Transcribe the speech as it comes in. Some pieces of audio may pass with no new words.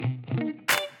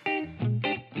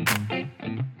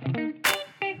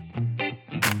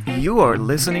You are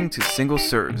listening to Single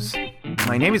Serves.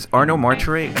 My name is Arno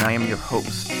Martire and I am your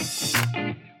host.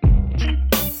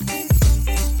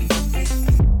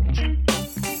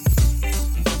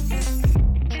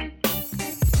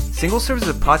 Single Serves is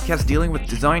a podcast dealing with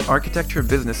design, architecture,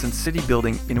 business, and city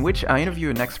building in which I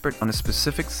interview an expert on a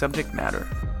specific subject matter.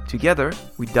 Together,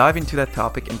 we dive into that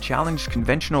topic and challenge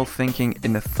conventional thinking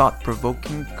in a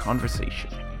thought-provoking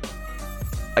conversation.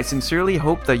 I sincerely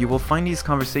hope that you will find these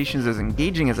conversations as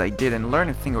engaging as I did and learn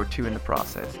a thing or two in the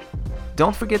process.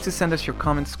 Don't forget to send us your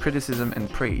comments, criticism, and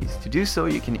praise. To do so,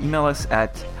 you can email us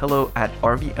at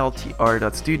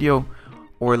hello@rvltr.studio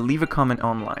or leave a comment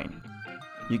online.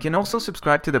 You can also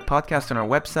subscribe to the podcast on our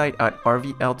website at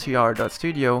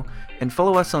rvltr.studio and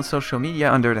follow us on social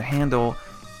media under the handle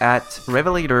at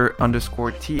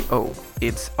revelator_TO.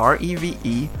 It's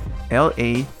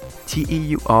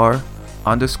REVELATEUR_TO.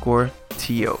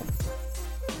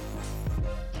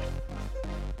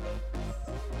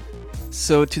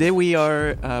 So today we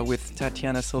are with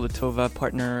Tatiana Soldatova,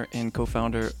 partner and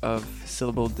co-founder of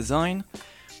Syllable Design.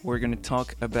 We're going to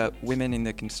talk about women in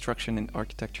the construction and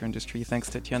architecture industry. Thanks,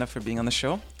 Tatiana, for being on the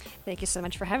show. Thank you so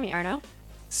much for having me, Arno.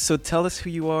 So tell us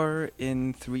who you are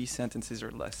in 3 sentences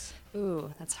or less.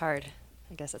 Ooh, that's hard.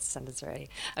 I guess that's a sentence already.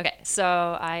 Okay,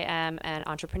 so I am an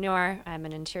entrepreneur. I'm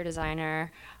an interior designer.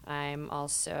 I'm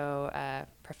also a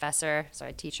professor, so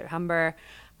I teach at Humber.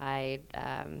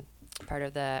 I'm part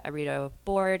of the Arito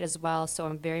board as well, so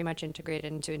I'm very much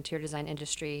integrated into interior design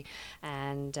industry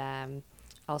and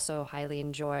also highly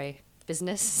enjoy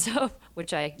business, so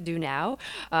which I do now.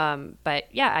 But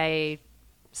yeah, I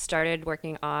started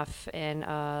working off in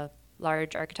a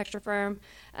large architecture firm.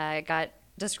 I got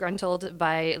disgruntled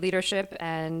by leadership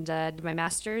and did my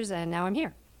master's, and now I'm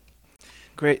here.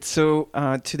 Great. So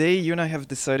today you and I have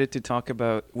decided to talk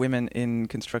about women in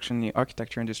construction and the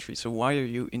architecture industry. So why are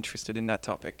you interested in that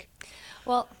topic?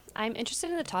 Well, I'm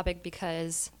interested in the topic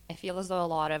because I feel as though a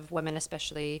lot of women,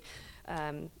 especially,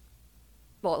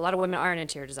 a lot of women are in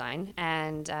interior design,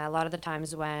 and a lot of the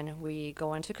times when we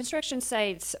go into construction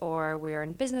sites or we're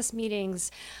in business meetings,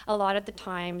 a lot of the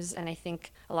times, and I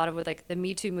think a lot of with like the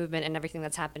Me Too movement and everything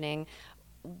that's happening,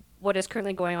 what is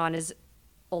currently going on is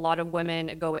a lot of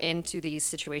women go into these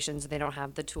situations and they don't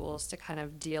have the tools to kind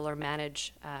of deal or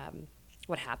manage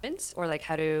what happens, or like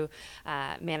how to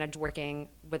manage working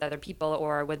with other people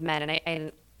or with men. And I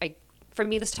for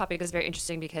me, this topic is very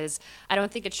interesting because I don't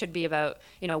think it should be about,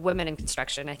 women in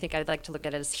construction. I think I'd like to look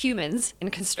at it as humans in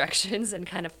constructions and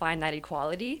kind of find that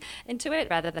equality into it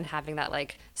rather than having that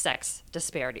like sex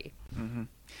disparity. Mm-hmm.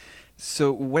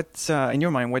 So what's, in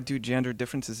your mind, what do gender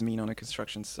differences mean on a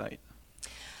construction site?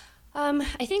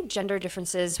 I think gender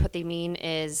differences, what they mean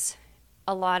is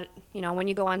a lot, when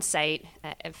you go on site,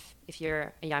 if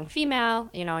you're a young female,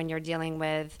 and you're dealing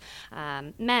with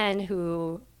men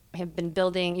who have been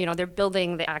building, they're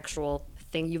building the actual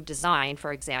thing you've designed,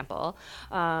 for example.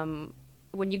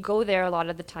 When you go there, a lot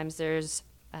of the times there's,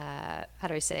 a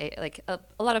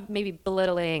lot of maybe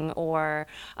belittling or,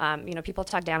 people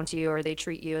talk down to you or they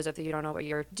treat you as if you don't know what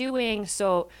you're doing.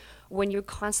 So when you're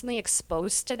constantly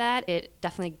exposed to that, it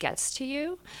definitely gets to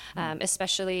you,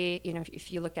 especially,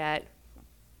 if you look at,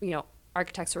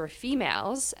 architects who are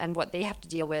females and what they have to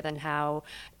deal with and how,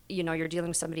 you're dealing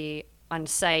with somebody on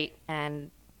site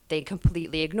and they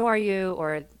completely ignore you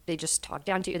or they just talk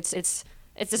down to you. It's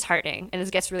disheartening and it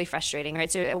gets really frustrating,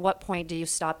 right? So at what point do you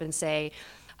stop and say,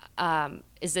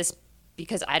 is this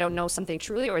because I don't know something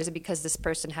truly, or is it because this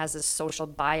person has this social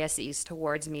biases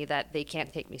towards me that they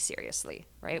can't take me seriously,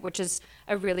 right? Which is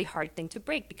a really hard thing to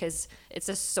break because it's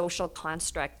a social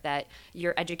construct that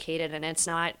you're educated and it's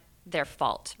not their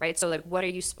fault, right? So like, what are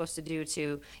you supposed to do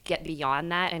to get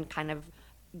beyond that and kind of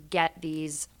get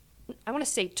these, I want to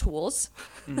say tools,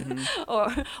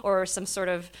 mm-hmm. or some sort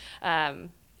of,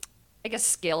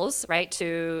 skills, right,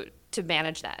 to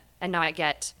manage that and not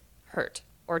get hurt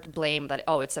or to blame that,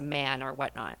 it's a man or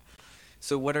whatnot.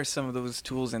 So what are some of those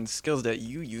tools and skills that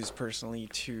you use personally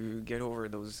to get over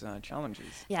those challenges?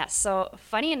 Yeah, so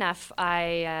funny enough,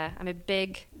 I'm a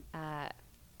big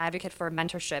advocate for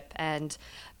mentorship, and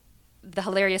the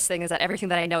hilarious thing is that everything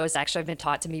that I know has actually been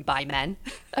taught to me by men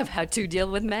of how to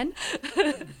deal with men.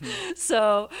 Mm-hmm.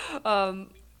 So I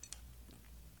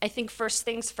think first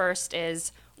things first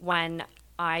is when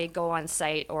I go on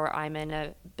site or I'm in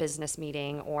a business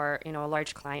meeting or, a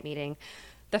large client meeting,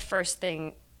 the first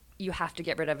thing you have to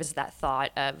get rid of is that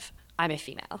thought of I'm a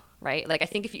female, right? Like, I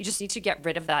think if you just need to get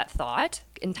rid of that thought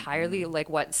entirely, like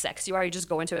what sex you are, you just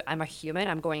go into it, I'm a human,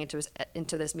 I'm going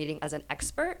into this meeting as an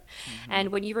expert. Mm-hmm.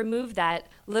 And when you remove that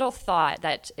little thought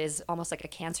that is almost like a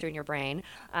cancer in your brain,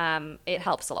 it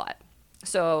helps a lot.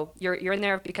 So you're in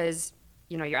there because,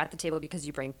 you're at the table because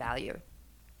you bring value.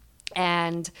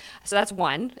 And so that's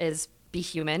one, is be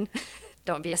human.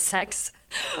 Don't be a sex.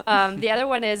 The other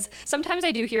one is sometimes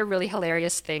I do hear really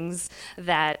hilarious things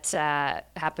that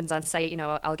happens on site.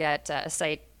 I'll get a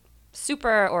site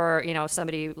super, or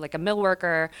somebody like a mill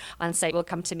worker on site will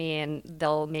come to me and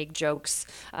they'll make jokes.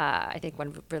 I think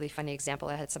one really funny example,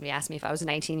 I had somebody ask me if I was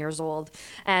 19 years old,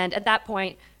 and at that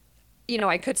point,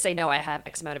 I could say, no, I have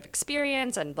X amount of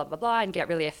experience and blah blah blah, and get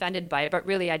really offended by it, but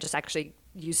really I just actually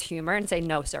use humor and say,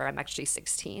 no sir, I'm actually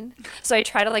 16. So I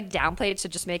try to like downplay it to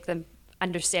just make them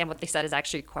understand what they said is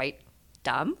actually quite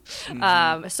dumb.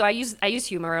 So I use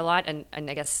humor a lot, and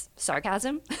I guess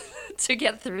sarcasm to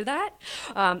get through that.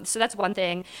 So that's one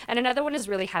thing. And another one is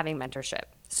really having mentorship.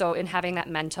 So in having that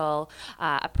mental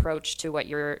approach to what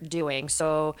you're doing.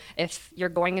 So if you're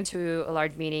going into a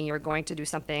large meeting, you're going to do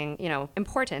something,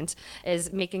 important,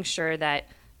 is making sure that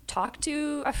talk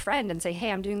to a friend and say,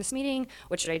 hey, I'm doing this meeting.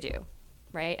 What should I do?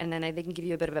 Right? And then they can give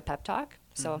you a bit of a pep talk.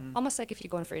 So almost like if you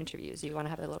go in for interviews, you want to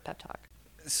have a little pep talk.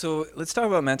 So let's talk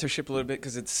about mentorship a little bit,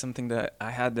 because it's something that I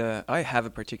have a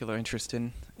particular interest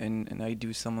in, and I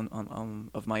do some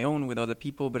of my own with other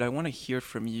people. But I want to hear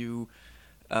from you.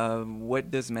 What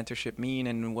does mentorship mean,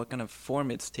 and what kind of form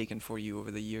it's taken for you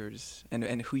over the years,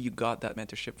 and who you got that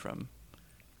mentorship from?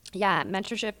 Yeah,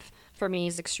 mentorship for me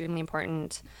is extremely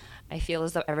important. I feel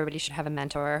as though everybody should have a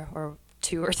mentor, or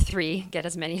 2 or 3, get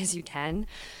as many as you can.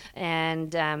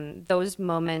 And those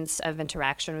moments of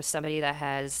interaction with somebody that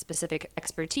has specific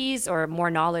expertise or more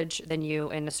knowledge than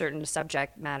you in a certain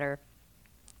subject matter,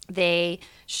 they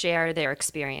share their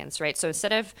experience, right? So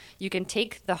instead of, you can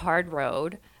take the hard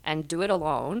road and do it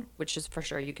alone, which is for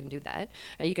sure, you can do that.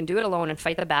 You can do it alone and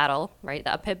fight the battle, right?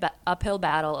 The uphill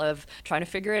battle of trying to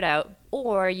figure it out,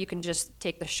 or you can just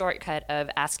take the shortcut of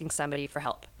asking somebody for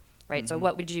help. Right. So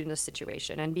what would you do in this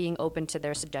situation, and being open to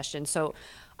their suggestions. So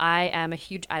I am a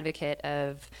huge advocate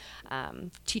of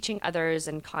teaching others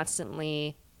and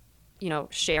constantly,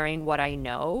 sharing what I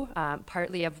know.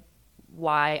 Partly of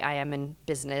why I am in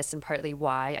business and partly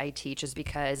why I teach is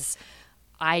because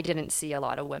I didn't see a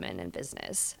lot of women in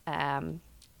business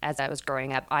as I was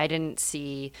growing up. I didn't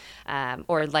see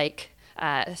or like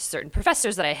certain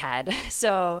professors that I had.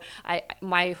 So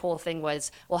my whole thing was,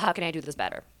 well, how can I do this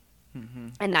better?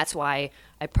 And that's why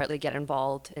I partly get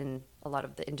involved in a lot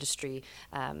of the industry,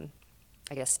 I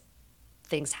guess,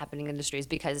 things happening in industries,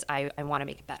 because I want to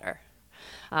make it better.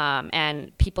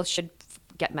 And people should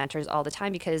get mentors all the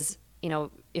time, because,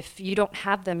 if you don't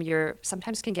have them, you're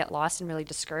sometimes can get lost and really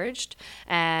discouraged.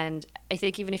 And I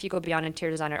think even if you go beyond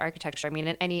interior design or architecture, I mean,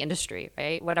 in any industry,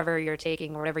 right, whatever you're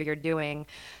taking, whatever you're doing,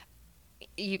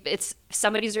 it's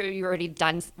somebody's you already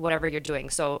done whatever you're doing.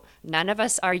 So none of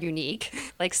us are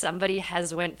unique. Like somebody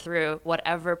has went through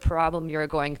whatever problem you're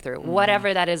going through,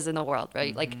 whatever that is in the world,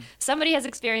 right? Like somebody has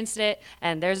experienced it,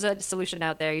 and there's a solution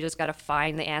out there. You just got to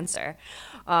find the answer,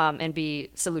 and be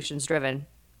solutions driven.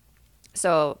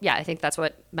 So yeah, I think that's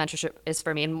what mentorship is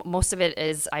for me. And most of it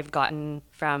is I've gotten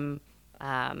from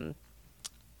my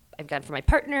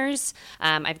partners.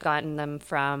 I've gotten them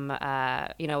from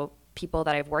people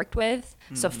that I've worked with.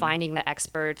 So finding the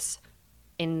experts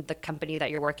in the company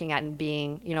that you're working at, and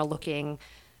being, looking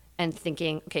and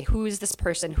thinking, okay, who is this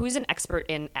person? Who's an expert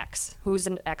in X? Who's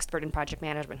an expert in project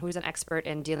management? Who's an expert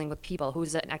in dealing with people?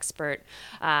 Who's an expert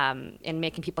in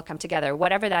making people come together?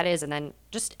 Whatever that is. And then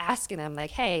just asking them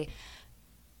like, hey,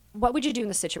 what would you do in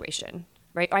this situation?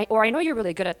 Right? Or I know you're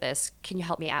really good at this. Can you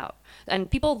help me out? And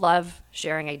people love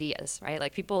sharing ideas, right?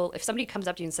 Like people, if somebody comes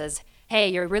up to you and says, hey,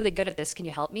 you're really good at this, can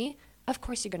you help me? Of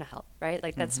course you're going to help, right?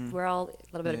 Like that's, we're all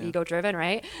a little bit of ego driven,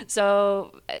 right?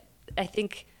 So I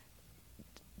think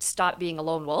stop being a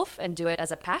lone wolf and do it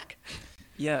as a pack.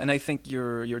 Yeah, and I think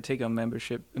your take on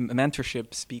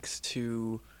mentorship speaks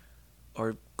to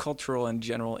our cultural and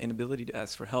general inability to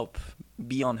ask for help.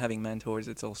 Beyond having mentors,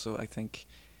 it's also, I think,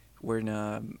 we're in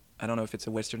a, I don't know if it's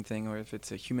a Western thing or if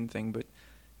it's a human thing, but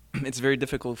it's very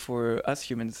difficult for us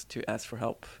humans to ask for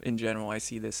help in general. I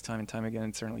see this time and time again.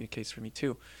 It's certainly a case for me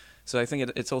too. So I think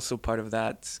it's also part of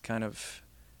that kind of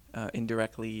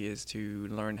indirectly is to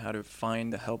learn how to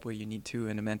find the help where you need to,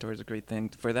 and a mentor is a great thing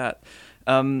for that.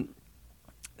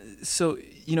 So,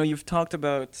 you've talked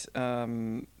about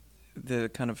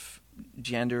the kind of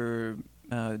gender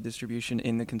distribution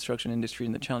in the construction industry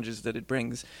and the challenges that it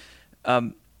brings.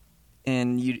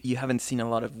 And you haven't seen a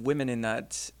lot of women in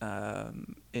that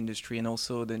industry, and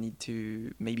also the need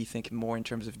to maybe think more in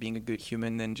terms of being a good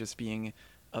human than just being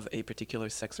of a particular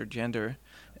sex or gender.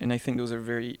 And I think those are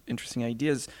very interesting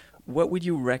ideas. What would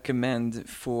you recommend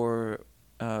for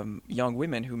young young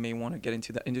women who may want to get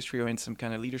into the industry or in some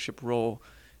kind of leadership role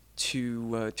to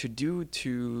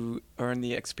earn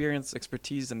the experience,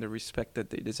 expertise, and the respect that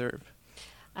they deserve?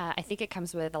 I think it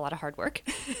comes with a lot of hard work.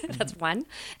 That's one.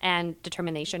 And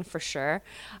determination for sure.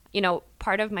 You know,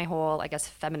 part of my whole, I guess,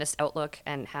 feminist outlook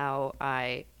and how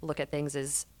I look at things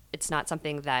is it's not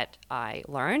something that I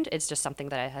learned. It's just something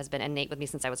that has been innate with me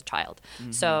since I was a child.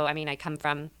 So, I mean, I come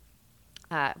from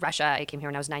Russia. I came here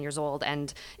when I was 9 years old.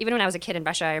 And even when I was a kid in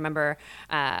Russia, I remember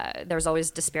there was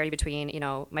always disparity between, you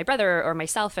know, my brother or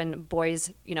myself, and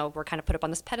boys, you know, were kind of put up on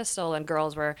this pedestal and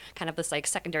girls were kind of this like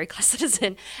secondary class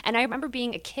citizen. And I remember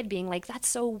being a kid being like, that's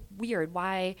so weird.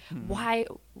 Why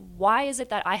is it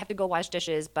that I have to go wash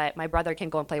dishes, but my brother can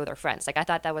go and play with her friends? Like, I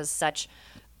thought that was such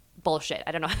bullshit.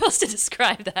 I don't know how else to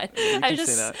describe that. You can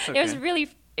say that. Okay.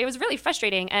 It was really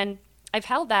frustrating. And I've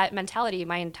held that mentality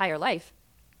my entire life.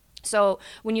 So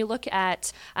when you look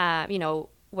at, you know,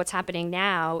 what's happening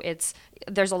now,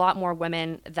 there's a lot more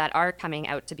women that are coming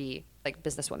out to be like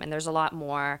businesswomen. There's a lot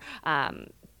more,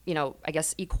 you know, I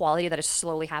guess equality that is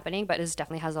slowly happening, but it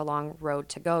definitely has a long road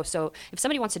to go. So if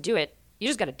somebody wants to do it, you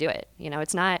just got to do it. You know,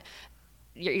 it's not,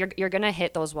 you're going to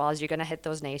hit those walls, you're going to hit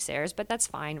those naysayers, but that's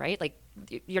fine, right? Like,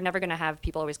 you're never going to have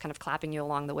people always kind of clapping you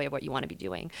along the way of what you want to be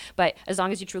doing. But as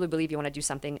long as you truly believe you want to do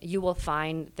something, you will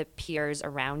find the peers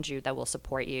around you that will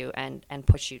support you and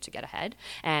push you to get ahead.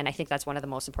 And I think that's one of the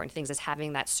most important things, is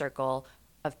having that circle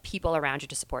of people around you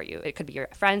to support you. It could be your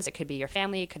friends, it could be your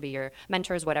family, it could be your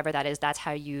mentors, whatever that is. That's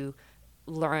how you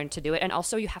learn to do it. And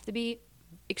also you have to be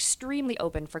extremely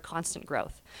open for constant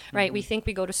growth, right? Mm-hmm. We think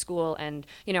we go to school and,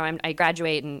 you know, I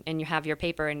graduate and you have your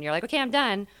paper and you're like, okay, I'm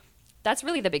done. That's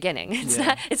really the beginning. It's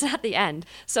not the end.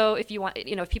 So if you want,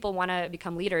 you know, if people want to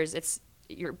become leaders,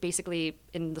 you're basically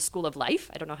in the school of life.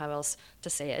 I don't know how else to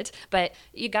say it, but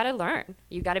you got to learn.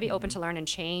 You got to be open to learn and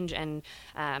change and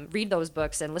read those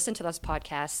books and listen to those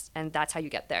podcasts. And that's how you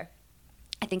get there.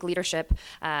 I think leadership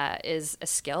is a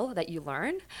skill that you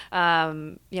learn.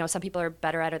 You know, some people are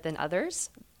better at it than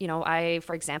others. You know,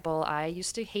 for example, I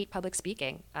used to hate public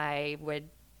speaking. I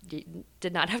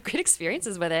did not have great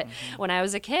experiences with it when I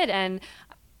was a kid.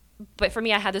 But for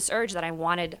me, I had this urge that I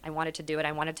wanted to do it.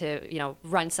 I wanted to, you know,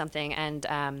 run something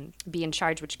and be in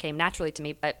charge, which came naturally to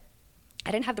me. But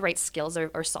I didn't have the right skills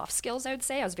or soft skills, I would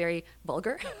say. I was very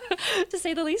vulgar, to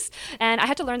say the least. And I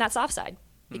had to learn that soft side.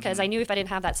 Because I knew if I didn't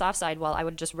have that soft side, well, I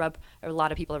would just rub a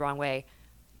lot of people the wrong way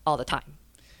all the time.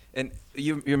 And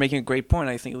you're making a great point.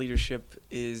 I think leadership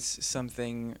is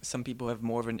something some people have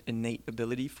more of an innate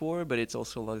ability for, but it's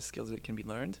also a lot of skills that can be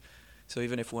learned. So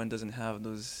even if one doesn't have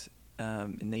those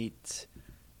innate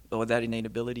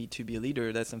ability to be a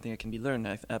leader, that's something that can be learned.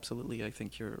 Absolutely, I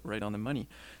think you're right on the money.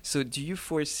 So do you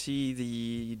foresee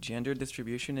the gender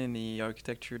distribution in the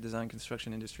architecture, design,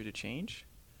 construction industry to change?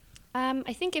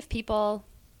 I think if people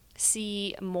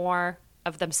see more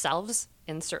of themselves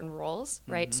in certain roles,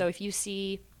 right? So if you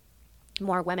see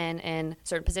more women in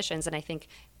certain positions, and I think,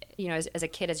 you know, as a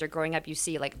kid, as you're growing up, you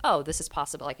see like, oh, this is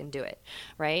possible, I can do it,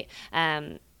 right?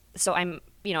 So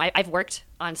I've worked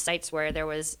on sites where there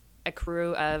was a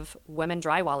crew of women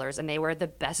drywallers, and they were the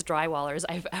best drywallers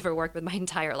I've ever worked with my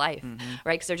entire life,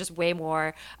 right? Because they're just way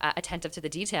more attentive to the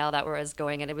detail that was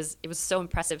going, and it was so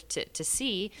impressive to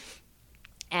see.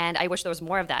 And I wish there was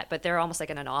more of that, but they're almost like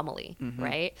an anomaly,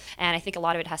 right? And I think a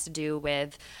lot of it has to do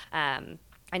with, I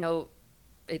know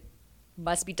it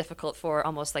must be difficult for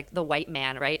almost like the white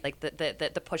man, right? Like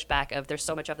the pushback of, there's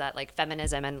so much of that like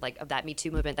feminism and like of that Me Too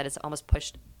movement that it's almost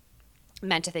pushed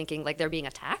men to thinking like they're being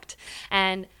attacked.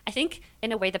 And I think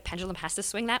in a way the pendulum has to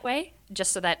swing that way,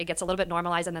 just so that it gets a little bit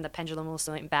normalized, and then the pendulum will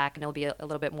swing back and it'll be a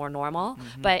little bit more normal.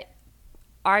 But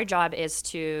our job is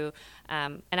to,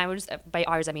 and I would by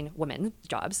ours I mean women's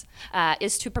jobs,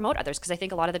 is to promote others, because I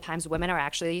think a lot of the times women are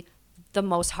actually the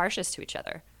most harshest to each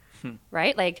other,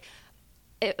 right? Like,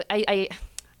 I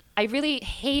really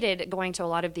hated going to a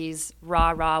lot of these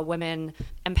raw women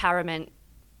empowerment,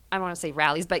 I don't want to say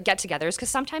rallies, but get-togethers, because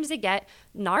sometimes they get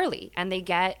gnarly and they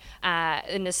get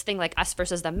in this thing like us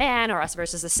versus the man or us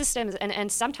versus the systems,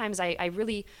 and sometimes I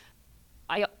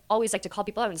always like to call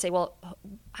people out and say, well,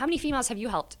 how many females have you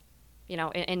helped, you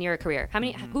know, in your career? How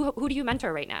many, who do you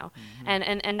mentor right now?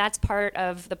 And that's part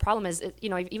of the problem is, you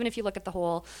know, even if you look at the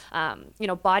whole, you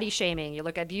know, body shaming, you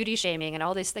look at beauty shaming and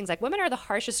all these things, like women are the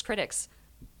harshest critics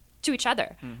to each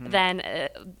other than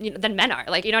men are.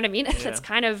 Like, you know what I mean? That's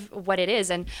kind of what it is.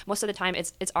 And most of the time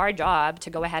it's our job to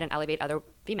go ahead and elevate other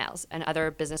females and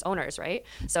other business owners, right?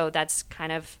 So that's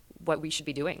kind of what we should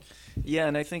be doing. Yeah,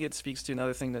 and I think it speaks to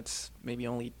another thing that's maybe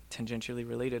only tangentially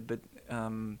related, but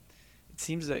it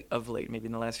seems like of late, maybe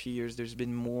in the last few years, there's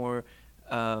been more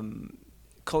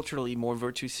culturally more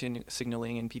virtue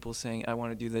signaling and people saying, I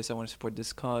want to do this, I want to support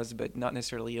this cause, but not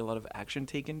necessarily a lot of action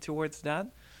taken towards that.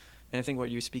 And I think what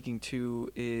you're speaking to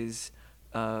is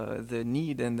the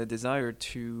need and the desire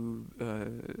to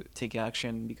take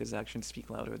action, because actions speak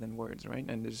louder than words, right?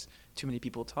 And there's too many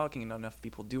people talking and not enough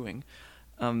people doing.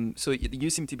 So you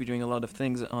seem to be doing a lot of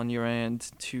things on your end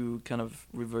to kind of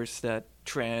reverse that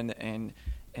trend and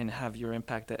have your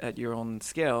impact at your own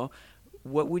scale.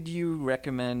 What would you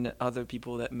recommend other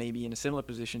people that may be in a similar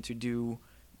position to do,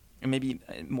 and maybe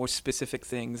more specific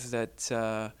things that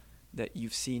that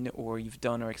you've seen or you've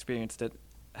done or experienced that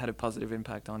had a positive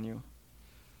impact on you?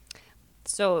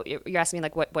 So you're asking me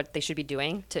like what they should be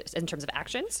doing in terms of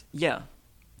actions? Yeah.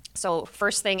 So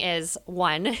first thing is,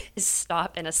 one is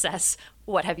stop and assess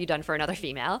what have you done for another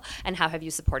female and how have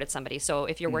you supported somebody. So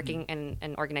if you're working in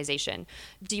an organization,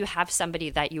 do you have somebody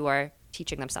that you are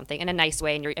teaching them something in a nice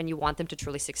way and you want them to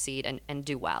truly succeed and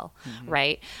do well,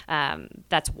 right?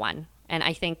 That's one. And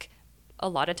I think a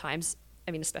lot of times,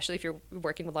 I mean, especially if you're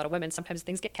working with a lot of women, sometimes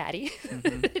things get catty.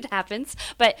 It happens.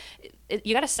 But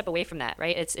you got to step away from that,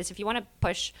 right? It's if you want to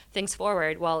push things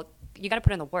forward, well, you got to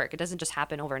put in the work. It doesn't just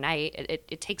happen overnight.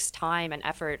 It takes time and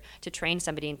effort to train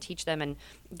somebody and teach them and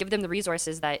give them the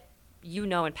resources that you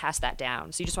know and pass that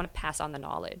down. So you just want to pass on the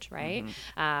knowledge, right?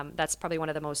 That's probably one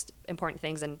of the most important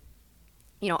things. And,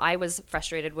 you know, I was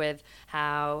frustrated with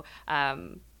how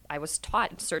I was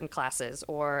taught in certain classes,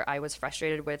 or I was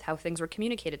frustrated with how things were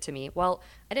communicated to me. Well,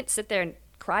 I didn't sit there and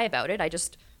cry about it.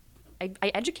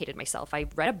 I educated myself. I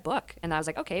read a book and I was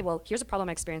like, okay, well, here's a problem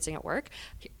I'm experiencing at work.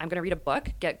 I'm going to read a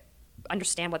book,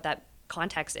 understand what that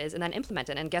context is, and then implement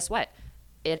it. And guess what?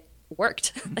 It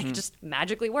worked. Like, it just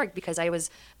magically worked because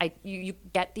you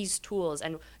get these tools.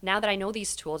 And now that I know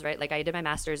these tools, right? Like I did my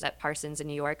master's at Parsons in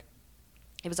New York.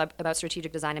 It was about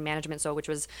strategic design and management, which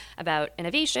was about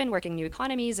innovation, working new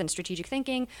economies, and strategic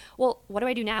thinking. Well, what do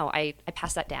I do now? I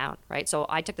pass that down, right? So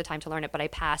I took the time to learn it, but I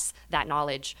pass that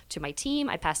knowledge to my team.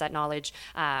 I pass that knowledge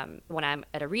when I'm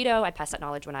at Arito. I pass that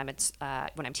knowledge when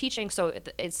I'm teaching. So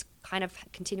it's kind of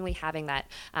continually having that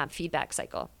feedback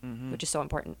cycle, which is so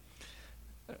important.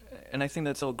 And I think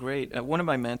that's all great. One of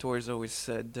my mentors always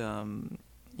said,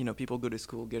 people go to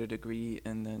school, get a degree,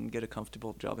 and then get a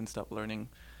comfortable job and stop learning.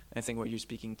 I think what you're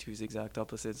speaking to is the exact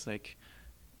opposite. It's like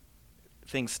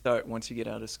things start once you get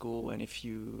out of school, and if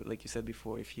you, like you said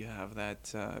before, if you have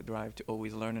that drive to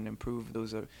always learn and improve,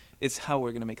 it's how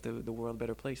we're going to make the world a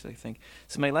better place, I think.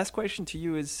 So my last question to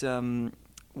you is,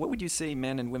 what would you say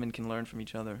men and women can learn from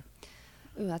each other?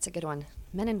 Ooh, that's a good one.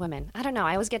 Men and women. I don't know.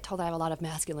 I always get told I have a lot of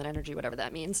masculine energy, whatever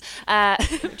that means.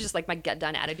 Just like my get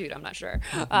done attitude, I'm not sure.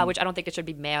 Which I don't think it should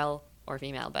be male or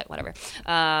female, but whatever.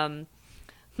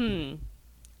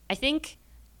 I think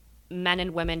men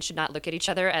and women should not look at each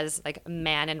other as like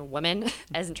man and woman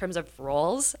as in terms of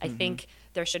roles. I think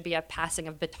there should be a passing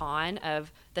of baton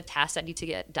of the tasks that need to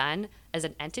get done as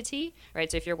an entity,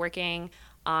 right? So if you're working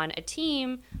on a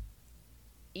team,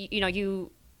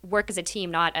 you work as a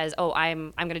team, not as, oh,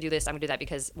 I'm going to do this, I'm going to do that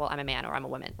because, well, I'm a man or I'm a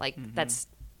woman. Like that's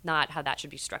not how that should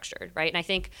be structured, right? And I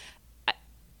think,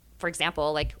 for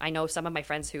example, like I know some of my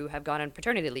friends who have gone on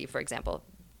paternity leave, for example,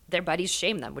 their buddies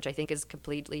shame them, which I think is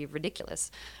completely ridiculous,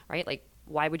 right? Like,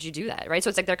 why would you do that, right? So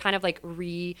it's like they're kind of like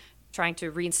trying to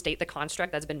reinstate the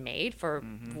construct that's been made for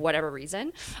whatever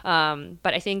reason.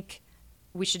 But I think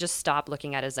we should just stop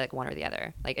looking at it as like one or the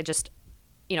other. Like it just,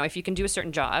 if you can do a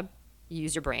certain job, you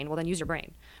use your brain, well then use your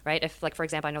brain, right? If like, for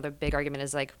example, I know the big argument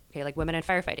is like, okay, like women in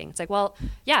firefighting. It's like, well,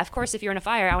 yeah, of course, if you're in a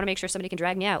fire, I want to make sure somebody can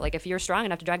drag me out. Like if you're strong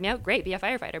enough to drag me out, great, be a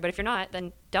firefighter. But if you're not,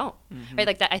 then don't, right?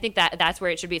 Like that, I think that's where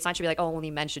it should be. It's not should be like, oh,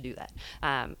 only men should do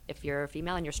that. If you're a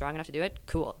female and you're strong enough to do it,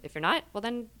 cool. If you're not, well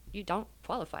then you don't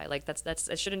qualify. Like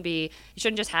it shouldn't be, you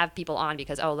shouldn't just have people on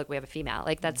because, oh, look, we have a female.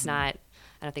 Like that's not,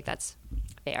 I don't think that's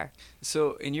fair.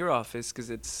 So in your office, because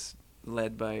it's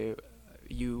led by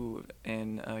you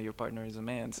and your partner is a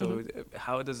man. So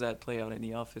how does that play out in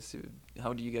the office?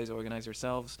 How do you guys organize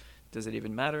yourselves? Does it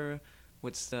even matter?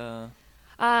 What's the...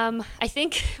 I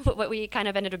think what we kind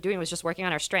of ended up doing was just working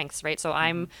on our strengths, right? So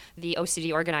I'm the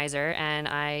OCD organizer, and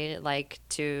I like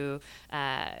to,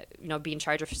 be in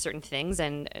charge of certain things.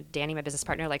 And Danny, my business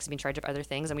partner, likes to be in charge of other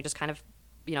things. And we just kind of,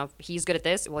 he's good at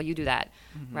this, well, you do that,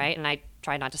 right? And I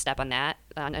try not to step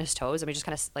on his toes, and we just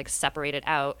kind of like separate it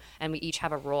out, and we each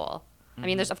have a role. I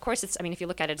mean, if you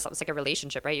look at it, it's like a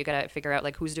relationship, right? You got to figure out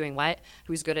like who's doing what,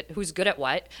 who's good at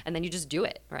what, and then you just do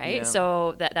it, right? Yeah.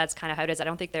 So that's kind of how it is. I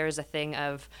don't think there is a thing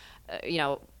of,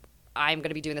 I'm going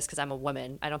to be doing this because I'm a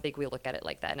woman. I don't think we look at it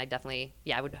like that. And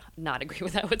I would not agree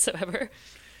with that whatsoever.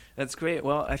 That's great.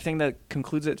 Well, I think that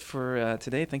concludes it for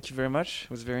today. Thank you very much. It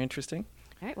was very interesting.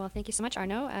 All right. Well, thank you so much,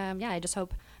 Arno. I just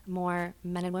hope more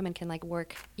men and women can like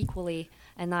work equally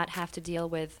and not have to deal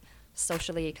with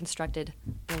socially constructed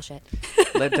bullshit.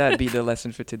 Let that be the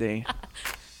lesson for today.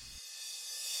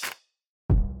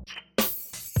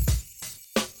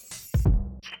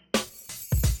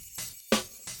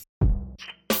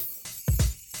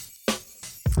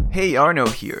 Hey, Arno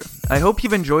here. I hope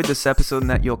you've enjoyed this episode and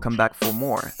that you'll come back for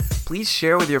more. Please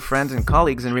share with your friends and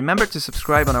colleagues, and remember to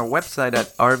subscribe on our website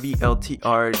at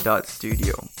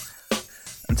rvltr.studio.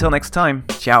 Until next time,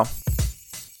 ciao.